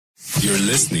You're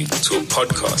listening to a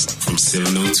podcast from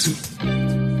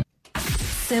 702.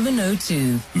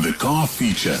 702. The Car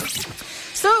Feature.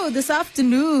 So this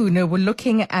afternoon, we're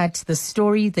looking at the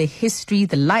story, the history,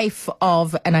 the life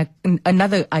of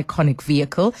another iconic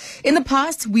vehicle. In the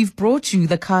past, we've brought you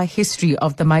the car history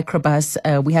of the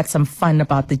microbus. We had some fun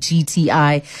about the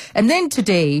GTI. And then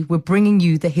today, we're bringing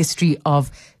you the history of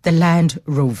the Land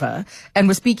Rover. And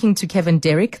we're speaking to Kevin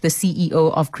Derrick, the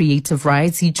CEO of Creative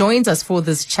Rides. He joins us for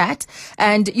this chat.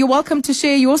 And you're welcome to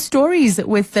share your stories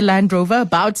with the Land Rover,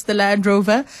 about the Land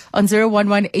Rover, on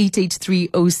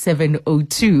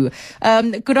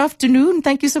 011-883-0702. Good afternoon.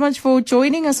 Thank you so much for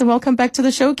joining us and welcome back to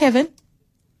the show, Kevin.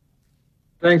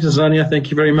 Thanks, Azania.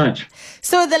 Thank you very much.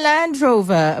 So the Land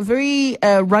Rover, a very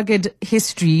rugged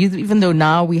history, even though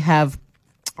now we have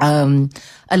a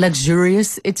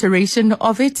luxurious iteration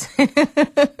of it.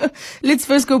 Let's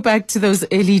first go back to those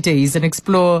early days and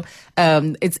explore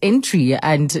its entry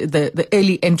and the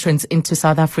early entrance into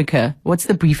South Africa. What's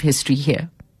the brief history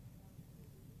here?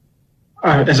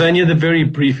 Azania, the very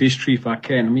brief history, if I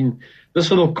can. I mean, this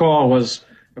little car was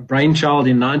a brainchild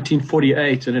in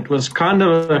 1948, and it was kind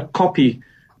of a copy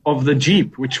of the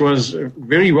Jeep, which was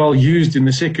very well used in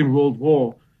the Second World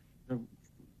War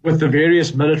with the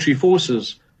various military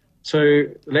forces. So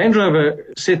Land Rover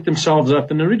set themselves up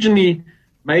and originally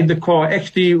made the car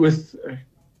actually with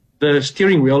the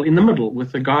steering wheel in the middle,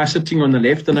 with a guy sitting on the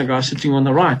left and a guy sitting on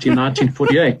the right in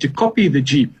 1948 to copy the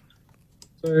Jeep.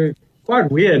 So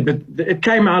quite weird, but it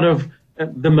came out of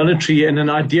the military and an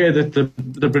idea that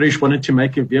the British wanted to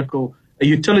make a vehicle, a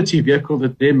utility vehicle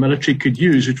that their military could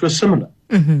use, which was similar.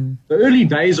 Mm-hmm. The early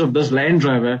days of this Land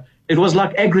Rover, it was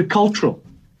like agricultural.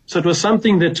 So it was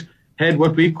something that had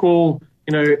what we call,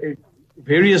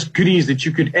 various goodies that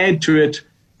you could add to it,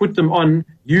 put them on,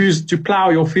 use to plow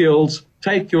your fields,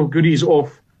 take your goodies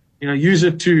off, use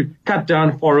it to cut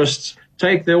down forests,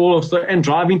 take and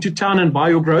drive into town and buy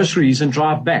your groceries and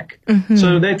drive back. Mm-hmm.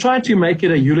 So they tried to make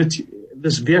it a utility,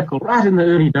 this vehicle, right in the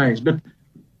early days. But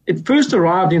it first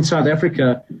arrived in South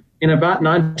Africa in about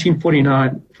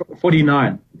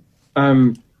 1949.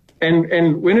 And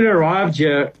when it arrived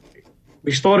here,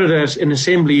 we started as an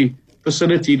assembly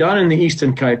facility down in the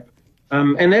Eastern Cape,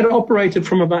 and that operated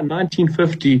from about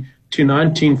 1950 to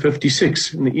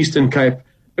 1956 in the Eastern Cape.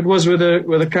 It was with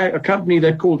a company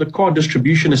they called the Car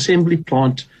Distribution Assembly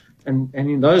Plant, and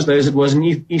in those days it was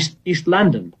in East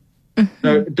London. Mm-hmm.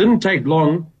 So it didn't take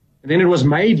long, and then it was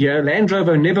made here. Land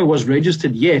Rover never was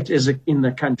registered yet in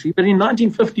the country, but in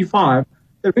 1955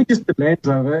 they registered Land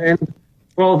Rover, and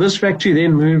this factory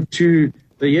then moved to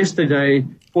the yesterday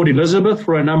Port Elizabeth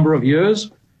for a number of years.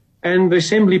 And the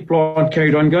assembly plant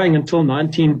carried on going until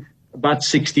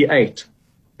 1968.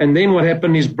 And then what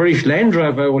happened is British Land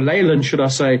Rover, or Leyland, should I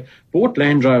say, bought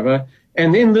Land Rover.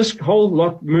 And then this whole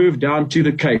lot moved down to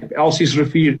the Cape,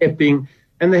 Elsie's-Rivier, Epping,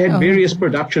 and they had various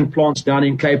production plants down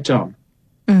in Cape Town.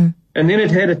 Mm. And then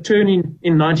it had a turn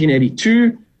in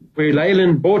 1982, where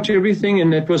Leyland bought everything,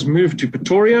 and that was moved to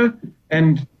Pretoria.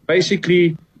 And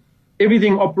basically,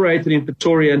 everything operated in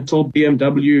Pretoria until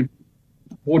BMW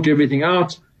bought everything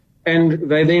out. And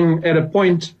they then, at a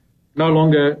point, no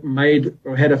longer made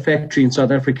or had a factory in South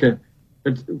Africa.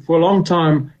 But for a long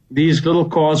time, these little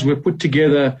cars were put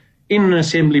together in an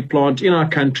assembly plant in our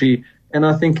country, and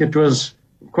I think it was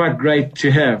quite great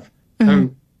to have.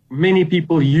 Mm-hmm. Many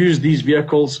people used these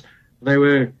vehicles. They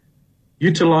were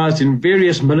utilized in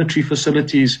various military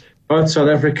facilities, both South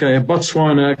Africa,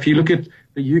 Botswana. If you look at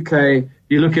the UK,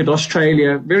 you look at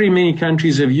Australia, very many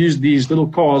countries have used these little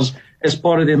cars as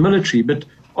part of their military. But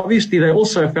obviously, they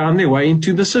also found their way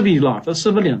into the civil life, as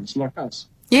civilians like us.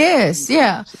 Yes,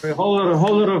 yeah. So a whole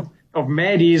lot of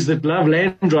maddies that love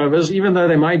Land Rovers, even though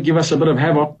they might give us a bit of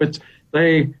havoc, but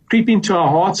they creep into our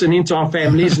hearts and into our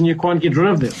families, and you can't get rid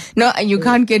of them. No, you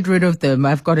can't get rid of them.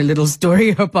 I've got a little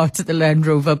story about the Land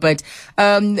Rover, but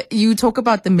you talk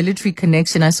about the military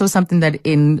connection. I saw something that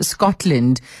in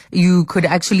Scotland, you could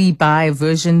actually buy a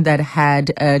version that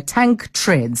had tank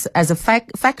treads as a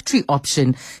factory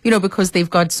option, because they've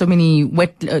got so many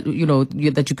wet,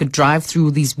 that you could drive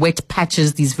through these wet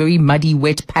patches, these very muddy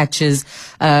wet patches,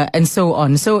 and so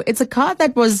on. So it's a car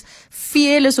that was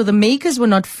fearless, or the makers were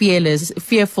not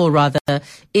fearful rather,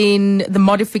 in the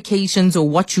modifications or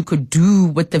what you could do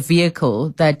with the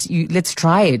vehicle. Let's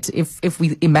try it. If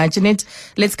we imagine it,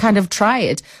 let's kind of try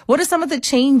it. What are some of the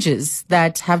changes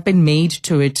that have been made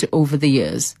to it over the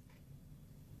years?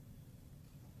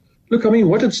 Look, I mean,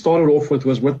 what it started off with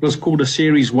was what was called a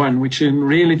Series 1, which in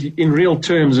real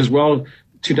terms as well,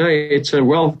 today it's a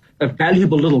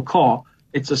valuable little car.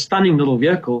 It's a stunning little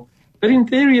vehicle. But in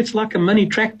theory, it's like a mini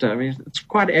tractor. I mean, it's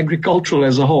quite agricultural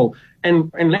as a whole.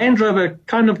 And Land Rover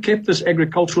kind of kept this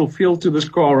agricultural feel to this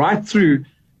car right through,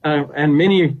 and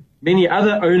many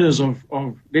other owners of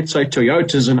let's say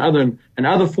Toyotas and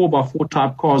other 4x4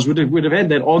 type cars would have had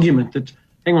that argument that,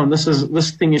 hang on,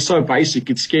 this thing is so basic,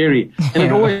 it's scary, and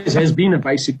it always has been a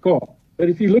basic car. But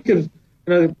if you look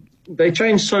at, they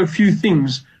changed so few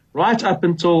things right up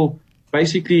until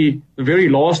basically the very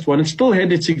last one. It still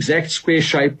had its exact square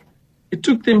shape. It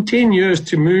took them 10 years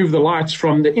to move the lights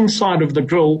from the inside of the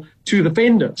grille to the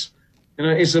fenders.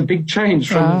 It's a big change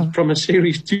from a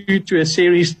Series 2 to a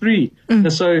Series 3.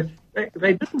 And so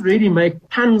they didn't really make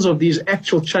tons of these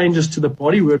actual changes to the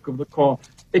bodywork of the car.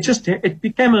 It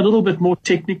became a little bit more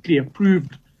technically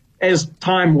approved as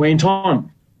time went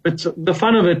on. But the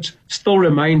fun of it still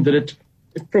remained that it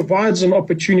provides an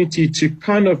opportunity to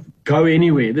kind of go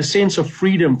anywhere, the sense of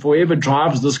freedom for whoever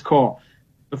drives this car.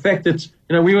 The fact that,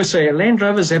 we always say Land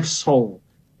Rovers have soul.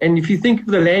 And if you think of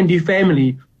the Landy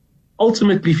family,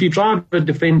 ultimately, if you drive a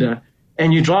Defender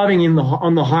and you're driving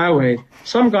on the highway,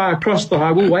 some guy across the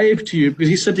highway will wave to you because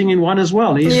he's sitting in one as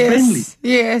well. He's friendly.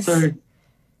 Yes. So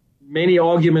many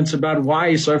arguments about why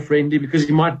he's so friendly, because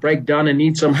he might break down and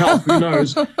need some help. Who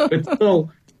knows? But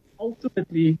still,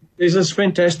 ultimately, there's this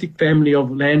fantastic family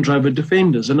of Land Rover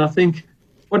Defenders. And I think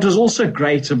what is also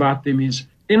great about them is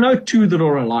there are no two that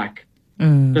are alike.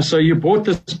 So you bought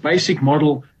this basic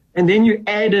model and then you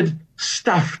added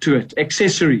stuff to it,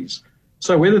 accessories.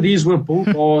 So whether these were bull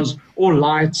bars or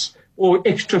lights or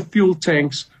extra fuel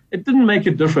tanks, it didn't make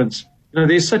a difference.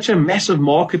 There's such a massive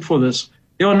market for this.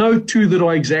 There are no two that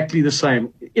are exactly the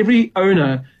same. Every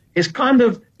owner has kind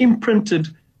of imprinted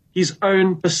his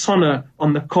own persona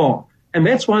on the car. And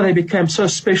that's why they became so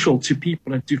special to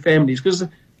people and to families, because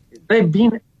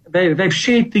they've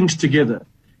shared things together.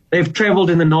 They've traveled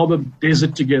in the Namib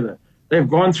Desert together. They've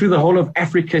gone through the whole of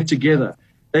Africa together.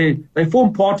 They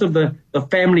form part of the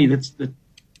family that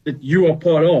you are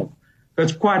part of. So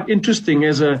it's quite interesting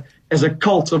as a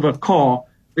cult of a car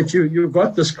that you've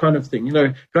got this kind of thing.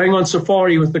 Going on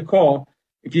safari with the car.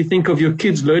 If you think of your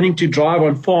kids learning to drive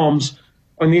on farms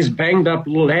on these banged up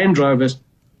little Land Rovers,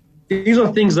 these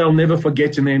are things they'll never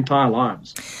forget in their entire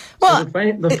lives. Well,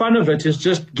 so the fun of it is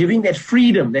just giving that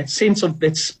freedom, that sense of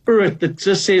that spirit that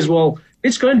just says, well,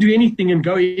 let's go and do anything and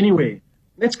go anywhere.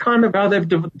 That's kind of how they've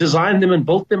designed them and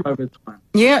built them over time.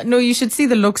 Yeah, no, you should see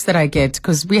the looks that I get,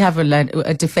 because we have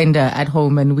a Defender at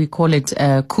home and we call it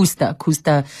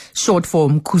Kusta, short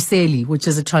form Kuseli, which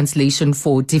is a translation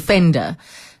for Defender.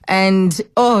 And,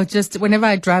 just whenever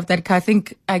I drive that car, I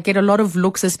think I get a lot of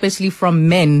looks, especially from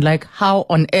men, like, how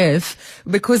on earth?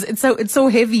 Because it's so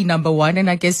heavy, number one, and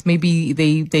I guess maybe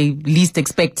they least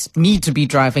expect me to be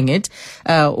driving it,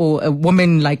 or a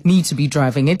woman like me to be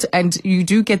driving it. And you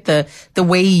do get the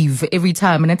wave every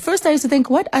time. And at first I used to think,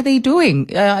 what are they doing?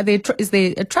 Is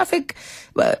there a traffic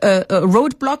a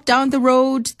roadblock down the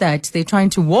road that they're trying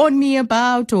to warn me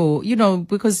about? Or,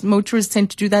 because motorists tend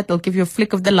to do that, they'll give you a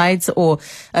flick of the lights or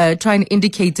try and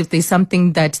indicate if there's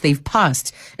something that they've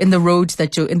passed in the road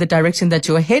in the direction that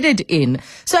you're headed in.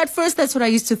 So at first, that's what I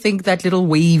used to think, that little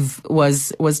wave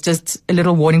was just a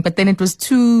little warning, but then it was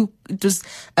too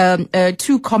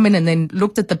common, and then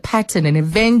looked at the pattern and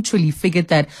eventually figured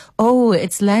that,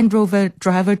 it's Land Rover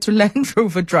driver to Land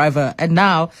Rover driver. And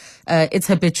now it's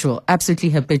habitual, absolutely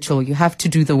habitual. You have to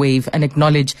do the wave and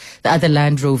acknowledge the other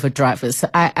Land Rover drivers. So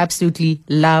I absolutely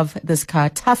love this car,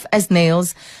 tough as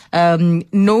nails.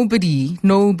 Nobody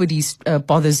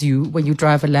bothers you when you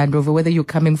drive a Land Rover, whether you're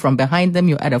coming from behind them,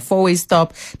 you're at a four-way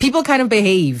stop. People kind of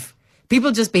behave.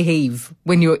 People just behave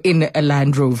when you're in a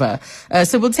Land Rover.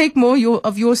 So we'll take more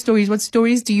of your stories. What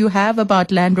stories do you have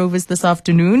about Land Rovers this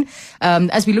afternoon?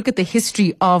 As we look at the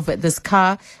history of this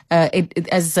car,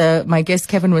 as my guest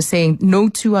Kevin was saying, no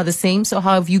two are the same. So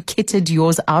how have you kitted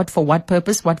yours out? For what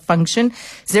purpose? What function?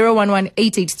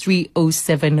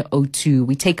 011-883-0702.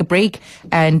 We take a break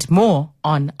and more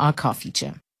on our car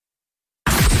feature.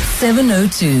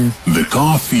 702. The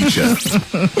car feature.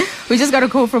 We just got a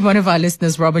call from one of our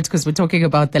listeners, Robert, because we're talking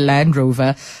about the Land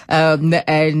Rover.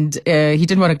 And he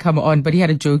didn't want to come on, but he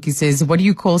had a joke. He says, what do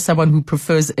you call someone who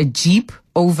prefers a Jeep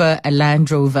over a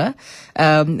Land Rover?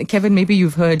 Kevin, maybe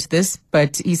you've heard this,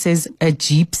 but he says a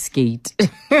Jeep skate.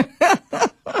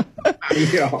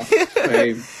 Yeah,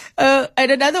 same.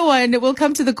 And another one, we'll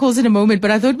come to the calls in a moment, but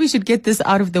I thought we should get this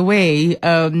out of the way.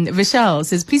 Vishal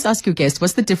says, please ask your guest,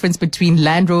 what's the difference between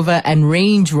Land Rover and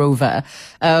Range Rover?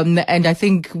 And I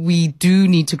think we do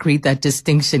need to create that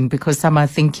distinction, because some are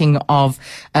thinking of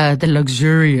the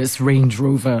luxurious Range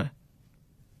Rover.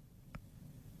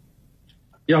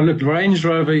 Yeah, look, Range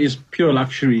Rover is pure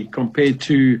luxury compared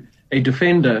to a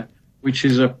Defender, which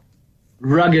is a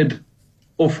rugged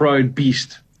off-road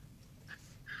beast.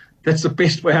 That's the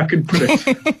best way I can put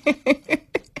it.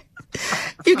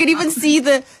 You can even see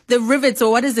the rivets,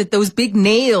 or what is it, those big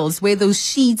nails where those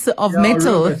sheets of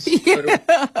metal. Rivets.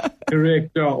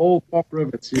 Correct. Yeah, all pop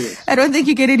rivets, yes. I don't think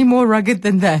you get any more rugged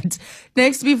than that.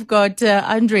 Next, we've got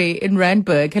Andre in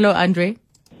Randburg. Hello, Andre.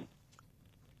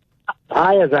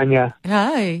 Hi, Azania.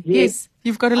 Hi. Yes,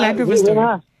 you've got a Land Rover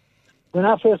story. When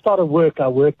I first started work, I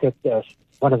worked at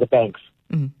one of the banks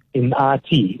in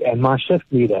RT, and my shift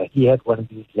leader, he had one of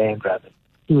these Land Rovers.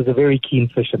 He was a very keen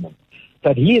fisherman.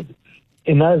 But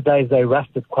in those days, they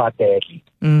rusted quite badly,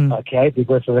 okay,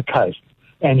 because of the coast.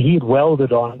 And he'd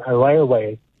welded on a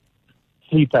railway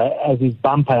sleeper as his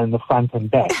bumper in the front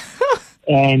and back.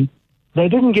 And they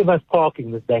didn't give us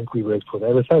parking, this bank we worked for.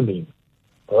 They were so mean,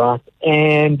 right?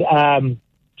 And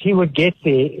he would get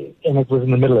there, and it was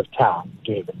in the middle of town,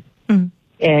 Durban.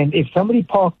 And if somebody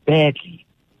parked badly,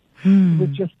 he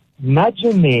would just nudge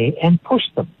them there and push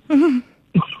them.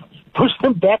 Push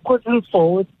them backwards and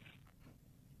forwards.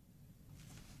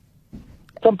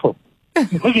 Simple.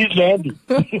 He's Landy.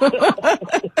 He was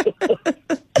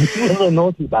a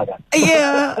naughty bugger.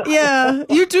 Yeah.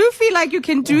 You do feel like you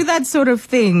can do that sort of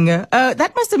thing.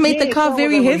 That must have made the car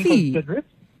very heavy.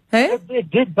 Hey?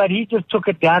 It did, but he just took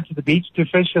it down to the beach to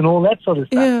fish and all that sort of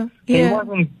stuff. He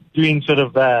wasn't doing sort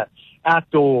of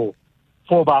outdoor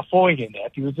 4x4 in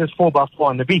that. He was just 4x4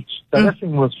 on the beach. So this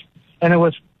thing was, and it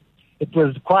was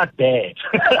quite bad.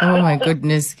 Oh my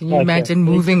goodness. Can you imagine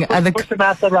moving other push him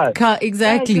out the road. car?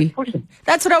 Exactly. Yeah,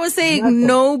 that's what I was saying.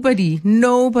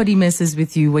 Nobody messes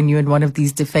with you when you're in one of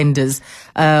these Defenders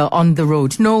on the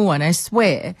road. No one, I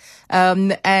swear.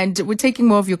 And we're taking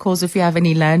more of your calls if you have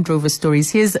any Land Rover stories.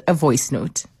 Here's a voice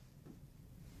note.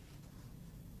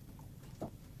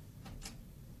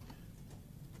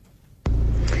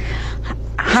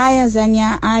 Hi,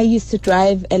 Azania. I used to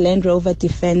drive a Land Rover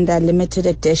Defender limited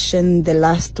edition, the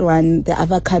last one, the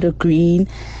avocado green,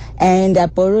 and I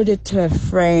borrowed it to a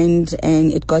friend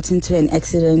and it got into an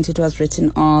accident. It was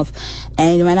written off,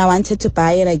 and when I wanted to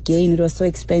buy it again, it was so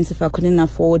expensive I couldn't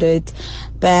afford it.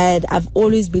 But I've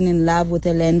always been in love with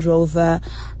the Land Rover,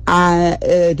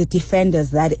 the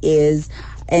Defenders, that is.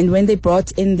 And when they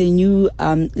brought in the new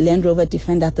Land Rover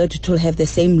Defender, I thought it will have the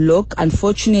same look.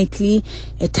 Unfortunately,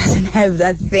 it doesn't have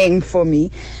that thing for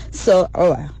me. So,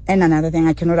 and another thing,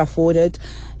 I cannot afford it.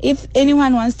 If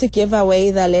anyone wants to give away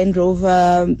the Land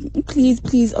Rover,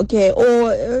 please, okay,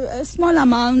 or a small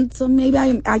amount, so maybe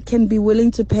I can be willing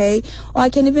to pay, or I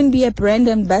can even be a brand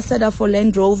ambassador for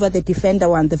Land Rover, the Defender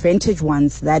one, the vintage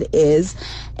ones, that is.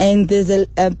 And there's a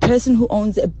person who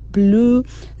owns a blue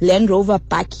Land Rover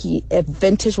Bakkie, a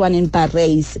vintage one in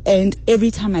Parys, and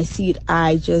every time I see it,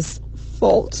 I just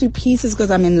fall to pieces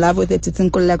because I'm in love with it. It's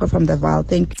Nkululeko from the Val.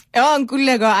 Thank you. Oh,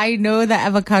 Nkululeko, I know the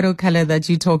avocado color that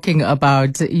you're talking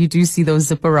about. You do see those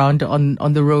zip around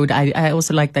on the road. I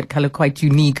also like that color, quite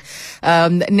unique.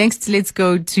 Next, let's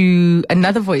go to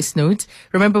another voice note.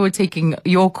 Remember, we're taking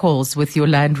your calls with your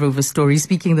Land Rover story.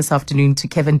 Speaking this afternoon to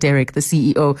Kevin Derrick, the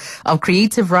CEO of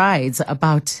Creative Rides,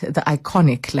 about the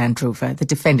iconic Land Rover, the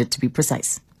Defender to be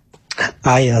precise.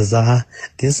 Hi, Azza.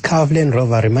 This car of Land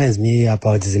Rover reminds me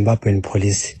about Zimbabwean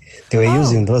police. They were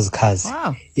using those cars.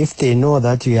 Wow. If they know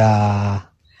that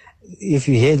if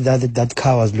you heard that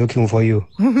car was looking for you,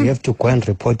 you have to go and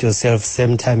report yourself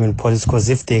same time in police, because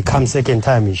if they come second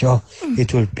time, it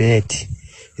will bad.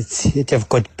 It have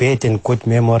got bad and good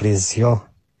memories,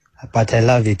 But I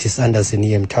love it. It's Anderson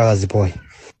here, Mtaga's boy.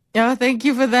 Yeah, thank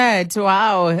you for that.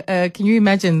 Wow. Can you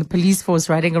imagine the police force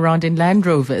riding around in Land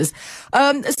Rovers?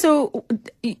 So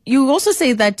you also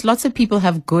say that lots of people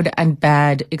have good and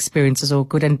bad experiences or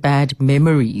good and bad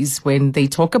memories when they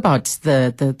talk about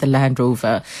the Land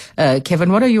Rover.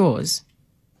 Kevin, what are yours?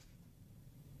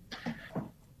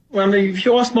 Well, if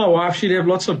you asked my wife, she'd have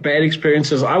lots of bad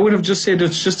experiences. I would have just said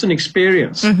it's just an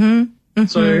experience.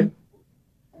 So,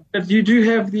 but you do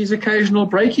have these occasional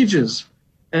breakages.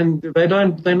 And they're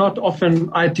not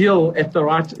often ideal in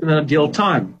the ideal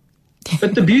time.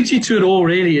 But the beauty to it all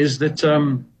really is that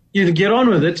you get on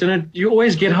with it and you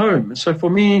always get home. So for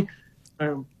me,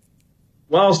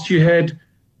 whilst you had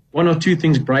one or two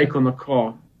things break on the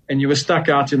car and you were stuck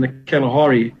out in the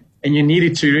Kalahari and you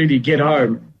needed to really get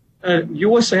home,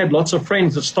 you also had lots of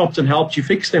friends that stopped and helped you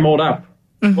fix them all up.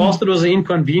 Whilst it was an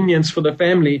inconvenience for the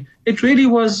family, it really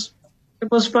was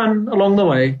fun along the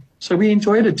way. So we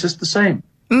enjoyed it just the same.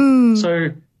 So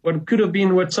what could have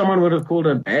been what someone would have called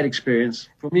a bad experience,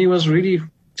 for me was really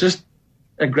just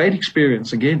a great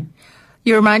experience again.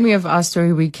 You remind me of our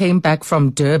story. We came back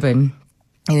from Durban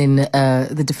in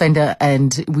the Defender,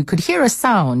 and we could hear a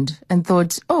sound and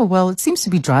thought, oh, well, it seems to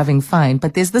be driving fine,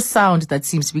 but there's this sound that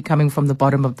seems to be coming from the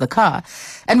bottom of the car.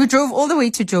 And we drove all the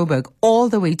way to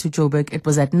Joburg. It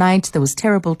was at night. There was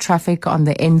terrible traffic on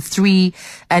the N3,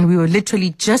 and we were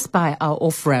literally just by our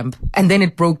off-ramp, and then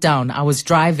it broke down. I was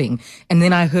driving, and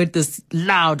then I heard this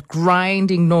loud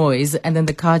grinding noise, and then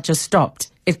the car just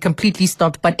stopped. It completely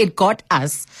stopped, but it got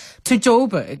us to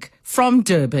Joburg from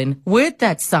Durban with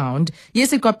that sound.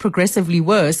 Yes, it got progressively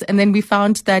worse. And then we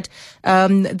found that,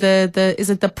 is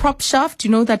it the prop shaft? You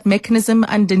know, that mechanism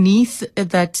underneath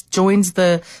that joins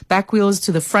the back wheels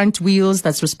to the front wheels,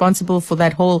 that's responsible for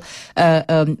that whole,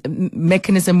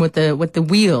 mechanism with the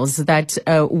wheels, that,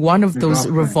 one of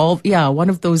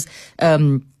those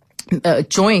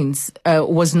joints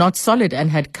was not solid and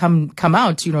had come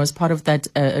out, you know, as part of that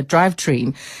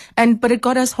drivetrain, but it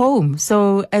got us home.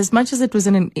 So as much as it was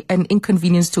an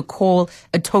inconvenience to call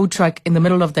a tow truck in the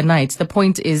middle of the night, the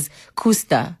point is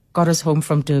Kusta got us home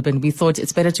from Durban. We thought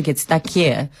it's better to get stuck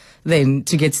here than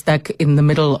to get stuck in the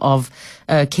middle of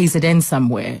KZN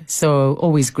somewhere. So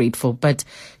always grateful. But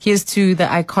here's to the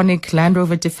iconic Land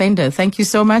Rover Defender. Thank you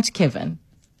so much, Kevin.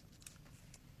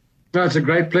 No, it's a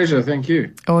great pleasure. Thank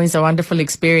you. Always a wonderful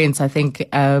experience, I think,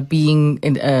 being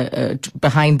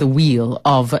behind the wheel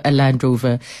of a Land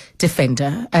Rover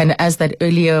Defender. And as that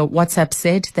earlier WhatsApp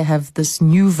said, they have this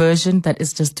new version that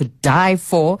is just to die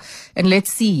for. And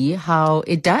let's see how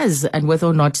it does and whether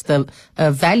or not the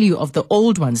value of the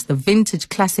old ones, the vintage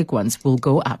classic ones, will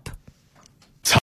go up.